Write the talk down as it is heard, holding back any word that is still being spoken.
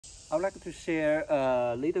I'd like to share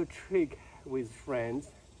a little trick with friends.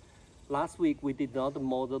 Last week we did not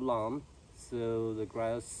mow the lawn, so the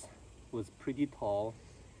grass was pretty tall.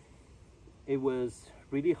 It was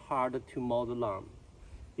really hard to mow the lawn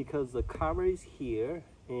because the cover is here,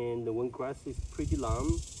 and when grass is pretty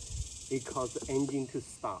long, it caused the engine to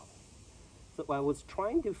stop. So I was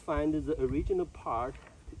trying to find the original part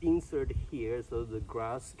to insert here so the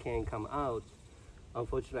grass can come out.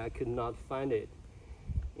 Unfortunately, I could not find it.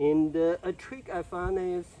 And a trick I found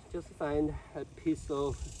is just find a piece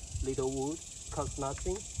of little wood, cost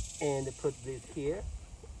nothing, and put this here.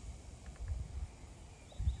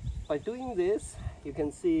 By doing this, you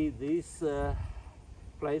can see this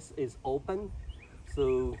place is open,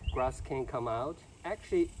 so grass can come out.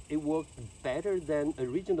 Actually, it worked better than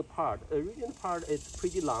original part. Original part is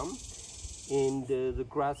pretty long, and the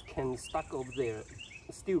grass can stuck over there,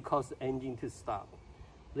 still cause the engine to stop.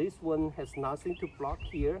 This one has nothing to block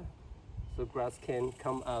here, so grass can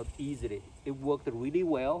come out easily. It worked really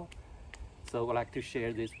well, so I'd like to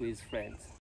share this with friends.